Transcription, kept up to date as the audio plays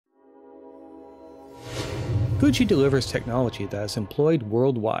Fuji delivers technology that is employed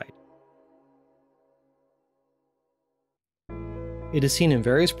worldwide. It is seen in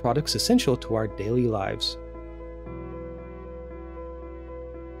various products essential to our daily lives.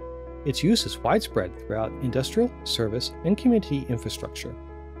 Its use is widespread throughout industrial, service, and community infrastructure.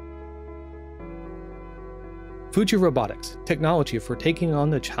 Fuji Robotics, technology for taking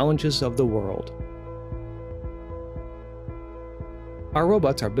on the challenges of the world. Our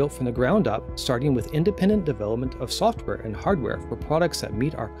robots are built from the ground up, starting with independent development of software and hardware for products that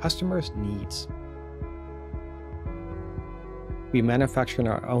meet our customers' needs. We manufacture in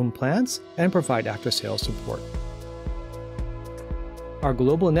our own plants and provide after-sales support. Our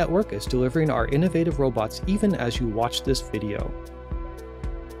global network is delivering our innovative robots even as you watch this video.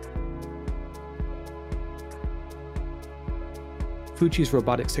 Fuji's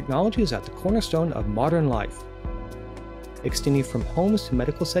robotics technology is at the cornerstone of modern life, extending from homes to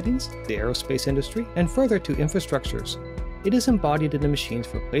medical settings, the aerospace industry, and further to infrastructures. It is embodied in the machines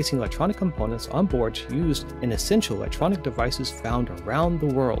for placing electronic components on boards used in essential electronic devices found around the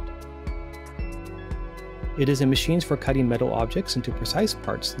world. It is in machines for cutting metal objects into precise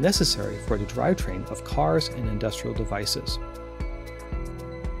parts necessary for the drivetrain of cars and industrial devices.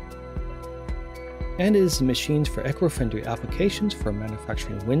 And it is in machines for eco-friendly applications for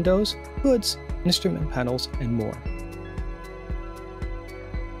manufacturing windows, hoods, instrument panels, and more.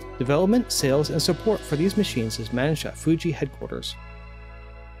 Development, sales, and support for these machines is managed at Fuji headquarters.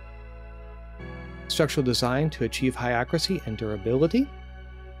 Structural design to achieve high accuracy and durability.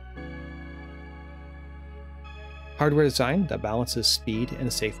 Hardware design that balances speed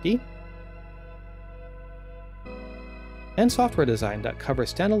and safety. And software design that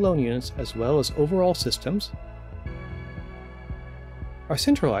covers standalone units as well as overall systems are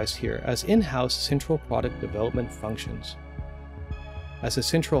centralized here as in-house central product development functions. As a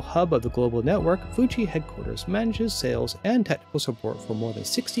central hub of the global network, Fuji headquarters manages sales and technical support for more than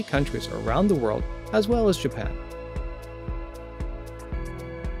 60 countries around the world, as well as Japan.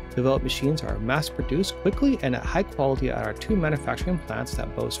 Developed machines are mass-produced quickly and at high quality at our 2 manufacturing plants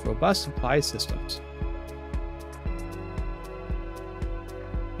that boast robust supply systems.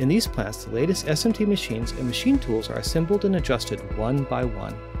 In these plants, the latest SMT machines and machine tools are assembled and adjusted one by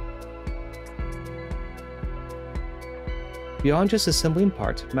one. Beyond just assembling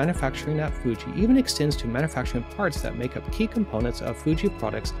parts, manufacturing at Fuji even extends to manufacturing parts that make up key components of Fuji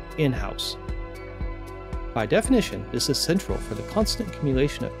products in-house. By definition, this is central for the constant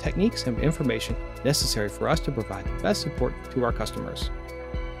accumulation of techniques and information necessary for us to provide the best support to our customers.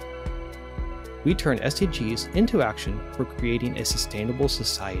 We turn SDGs into action for creating a sustainable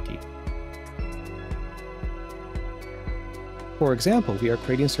society. For example, we are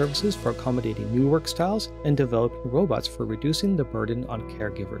creating services for accommodating new work styles and developing robots for reducing the burden on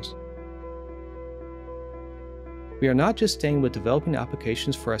caregivers. We are not just staying with developing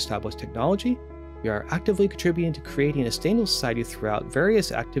applications for established technology, we are actively contributing to creating a sustainable society throughout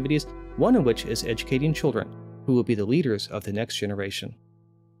various activities, one of which is educating children, who will be the leaders of the next generation.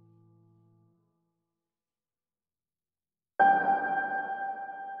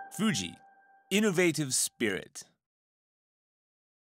 Fuji, innovative spirit.